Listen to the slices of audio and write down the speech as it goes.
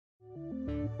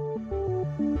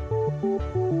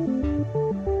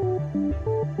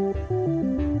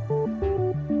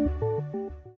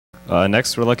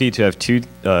Next, we're lucky to have two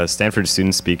Stanford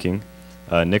students speaking.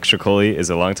 Nick Troccoli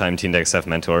is a longtime TeenTechSF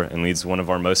mentor and leads one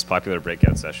of our most popular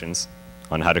breakout sessions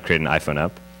on how to create an iPhone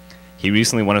app. He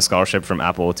recently won a scholarship from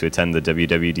Apple to attend the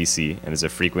WWDC and is a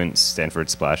frequent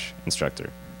Stanford Splash Instructor.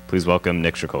 Please welcome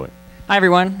Nick Troccoli. Hi,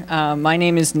 everyone. My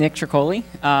name is Nick Troccoli.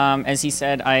 As he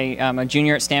said, I am a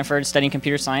junior at Stanford studying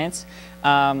computer science.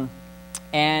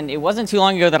 And it wasn't too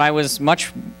long ago that I was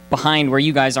much behind where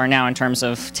you guys are now in terms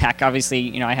of tech. Obviously,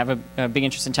 you know, I have a big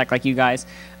interest in tech like you guys.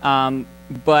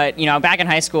 But you know, back in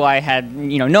high school, I had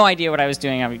no idea what I was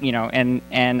doing.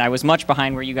 And I was much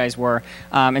behind where you guys were.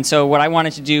 And so what I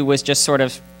wanted to do was just sort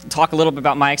of talk a little bit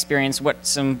about my experience.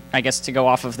 I guess to go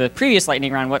off of the previous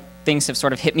lightning round, what things have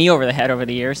sort of hit me over the head over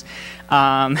the years,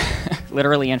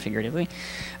 literally and figuratively,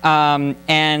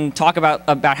 and talk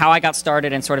about how I got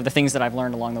started and sort of the things that I've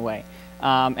learned along the way.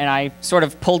 And I sort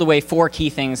of pulled away 4 key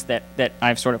things that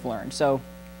I've sort of learned. So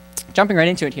jumping right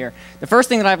into it here, the first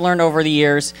thing that I've learned over the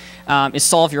years is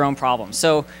solve your own problems.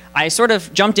 So I sort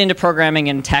of jumped into programming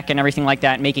and tech and everything like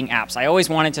that, making apps. I always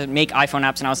wanted to make iPhone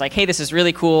apps, and I was like, hey, this is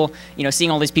really cool, seeing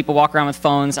all these people walk around with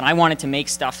phones, and I wanted to make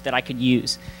stuff that I could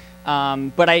use.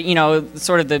 But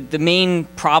sort of the main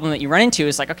problem that you run into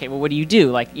is like, okay, well, what do you do?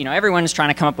 Like, everyone's trying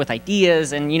to come up with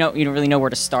ideas, and you don't really know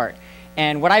where to start.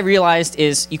 And what I realized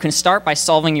is you can start by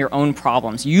solving your own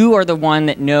problems. You are the one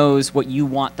that knows what you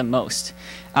want the most.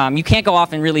 You can't go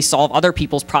off and really solve other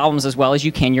people's problems as well as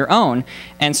you can your own.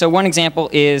 And so one example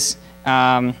is,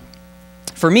 for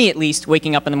me at least,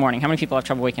 waking up in the morning. How many people have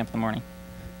trouble waking up in the morning?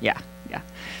 Yeah.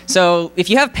 So if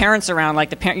you have parents around,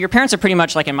 like your parents are pretty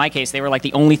much like in my case, they were like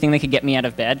the only thing that could get me out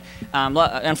of bed.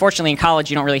 Unfortunately, in college,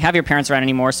 you don't really have your parents around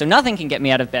anymore, so nothing can get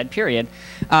me out of bed, period.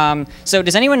 So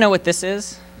does anyone know what this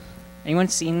is? Anyone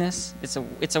seen this?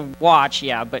 It's a watch,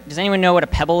 yeah, but does anyone know what a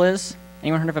pebble is?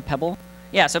 Anyone heard of a pebble?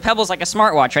 Yeah, so Pebble's like a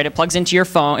smartwatch, right? It plugs into your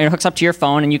phone, it hooks up to your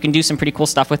phone, and you can do some pretty cool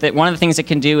stuff with it. One of the things it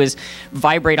can do is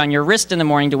vibrate on your wrist in the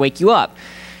morning to wake you up,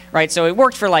 right? So it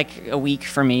worked for like a week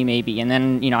for me, maybe, and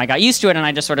then I got used to it, and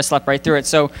I just sort of slept right through it.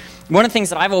 So one of the things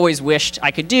that I've always wished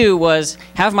I could do was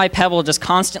have my Pebble just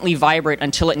constantly vibrate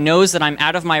until it knows that I'm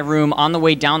out of my room on the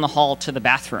way down the hall to the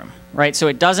bathroom. Right, so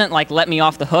it doesn't like let me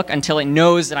off the hook until it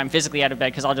knows that I'm physically out of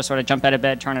bed, because I'll just sort of jump out of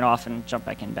bed, turn it off, and jump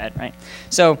back in bed, right?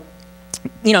 So,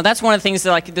 that's one of the things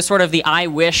that like the sort of the I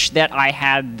wish that I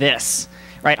had this,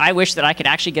 right? I wish that I could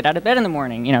actually get out of bed in the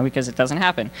morning, because it doesn't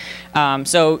happen.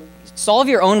 So solve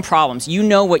your own problems. You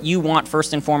know what you want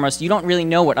first and foremost. You don't really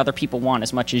know what other people want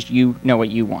as much as you know what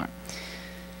you want.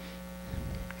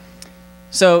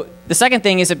 So the second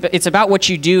thing is it's about what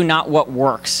you do, not what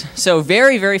works. So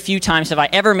very, very few times have I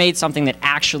ever made something that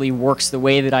actually works the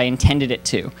way that I intended it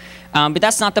to. But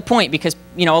that's not the point, because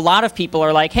a lot of people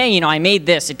are like, hey, I made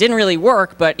this. It didn't really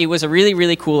work, but it was a really,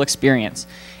 really cool experience.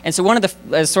 And so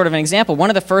as sort of an example, one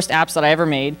of the first apps that I ever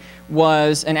made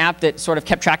was an app that sort of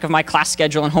kept track of my class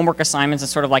schedule and homework assignments and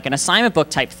sort of like an assignment book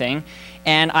type thing.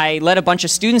 And I let a bunch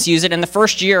of students use it, and the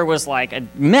first year was like a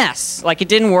mess. Like it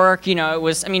didn't work. It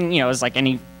was, it was like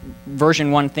any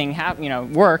version 1 thing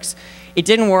works. It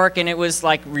didn't work, and it was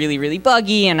like really, really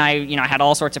buggy, and I had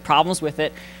all sorts of problems with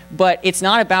it. But it's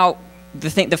not about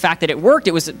the fact that it worked.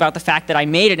 It was about the fact that I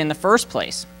made it in the first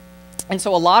place. And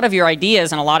so a lot of your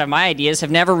ideas and a lot of my ideas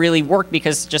have never really worked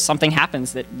because just something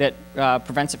happens that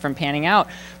prevents it from panning out.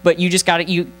 But you just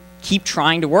you keep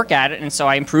trying to work at it, and so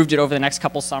I improved it over the next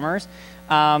couple summers.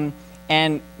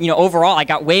 And overall, I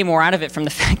got way more out of it from the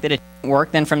fact that it didn't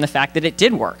work than from the fact that it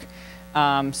did work.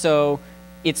 So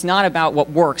it's not about what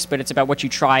works, but it's about what you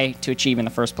try to achieve in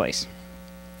the first place.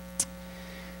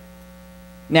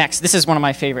 Next, this is one of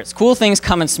my favorites. Cool things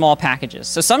come in small packages.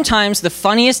 So sometimes the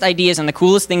funniest ideas and the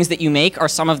coolest things that you make are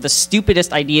some of the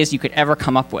stupidest ideas you could ever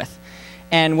come up with.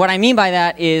 And what I mean by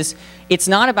that is it's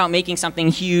not about making something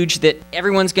huge that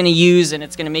everyone's going to use and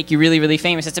it's going to make you really, really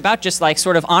famous. It's about just like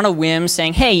sort of on a whim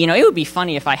saying, hey, it would be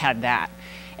funny if I had that.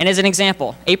 And as an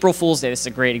example, April Fool's Day, this is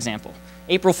a great example.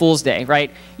 April Fool's Day,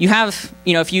 right? You have,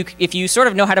 if you sort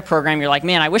of know how to program, you're like,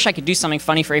 man, I wish I could do something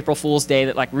funny for April Fool's Day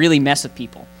that like really mess with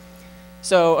people.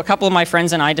 So a couple of my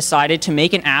friends and I decided to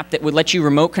make an app that would let you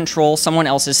remote control someone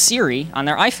else's Siri on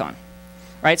their iPhone.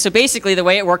 Right? So basically the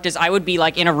way it worked is I would be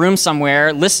like in a room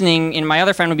somewhere listening, and my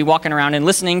other friend would be walking around and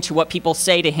listening to what people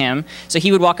say to him. So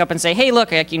he would walk up and say, hey,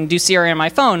 look, I can do Siri on my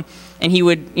phone. And he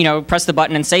would press the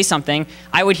button and say something.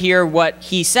 I would hear what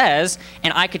he says,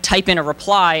 and I could type in a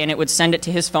reply, and it would send it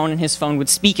to his phone, and his phone would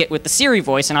speak it with the Siri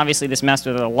voice. And obviously this messed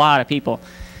with a lot of people.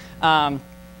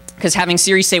 because having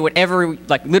Siri say whatever,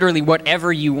 like literally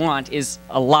whatever you want, is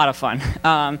a lot of fun.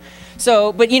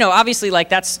 But you know, obviously, like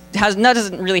that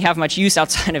doesn't really have much use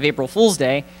outside of April Fool's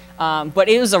Day. But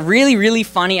it was a really, really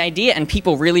funny idea, and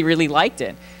people really, really liked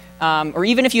it. Or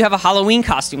even if you have a Halloween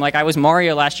costume, like I was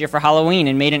Mario last year for Halloween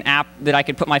and made an app that I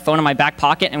could put my phone in my back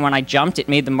pocket, and when I jumped, it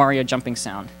made the Mario jumping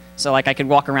sound. So like I could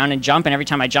walk around and jump, and every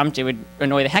time I jumped, it would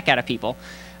annoy the heck out of people.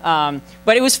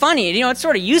 But it was funny. You know, it's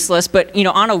sort of useless, but you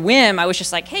know, on a whim, I was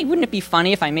just like, hey, wouldn't it be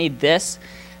funny if I made this?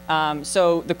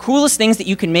 So the coolest things that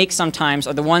you can make sometimes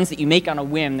are the ones that you make on a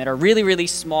whim that are really, really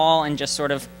small and just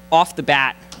sort of off the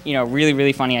bat, you know, really,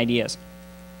 really funny ideas.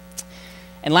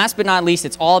 And last but not least,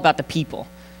 it's all about the people.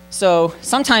 So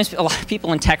sometimes a lot of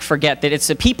people in tech forget that it's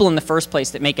the people in the first place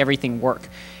that make everything work.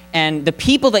 And the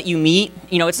people that you meet,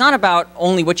 you know, it's not about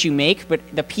only what you make, but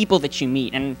the people that you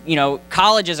meet. And, you know,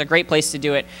 college is a great place to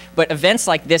do it, but events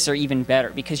like this are even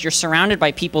better because you're surrounded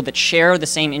by people that share the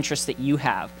same interests that you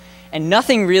have. And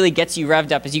nothing really gets you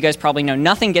revved up, as you guys probably know,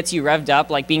 nothing gets you revved up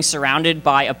like being surrounded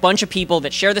by a bunch of people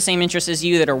that share the same interests as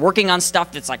you, that are working on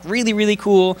stuff that's like really, really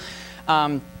cool.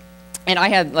 And I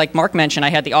had, like Mark mentioned, I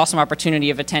had the awesome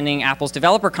opportunity of attending Apple's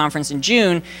developer conference in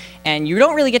June, and you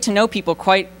don't really get to know people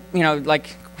quite, you know,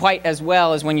 like quite as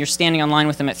well as when you're standing online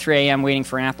with them at 3 a.m. waiting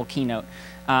for an Apple keynote.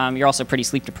 You're also pretty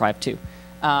sleep deprived too.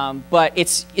 But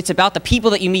it's about the people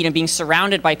that you meet and being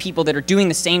surrounded by people that are doing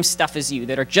the same stuff as you,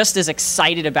 that are just as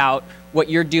excited about what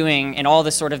you're doing and all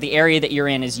the sort of the area that you're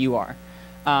in as you are.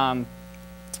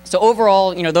 So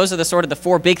overall, you know, those are the sort of the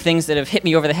 4 big things that have hit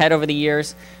me over the head over the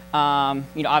years. You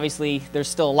know, obviously, there's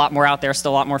still a lot more out there,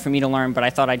 still a lot more for me to learn, but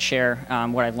I thought I'd share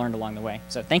what I've learned along the way.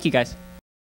 So thank you, guys.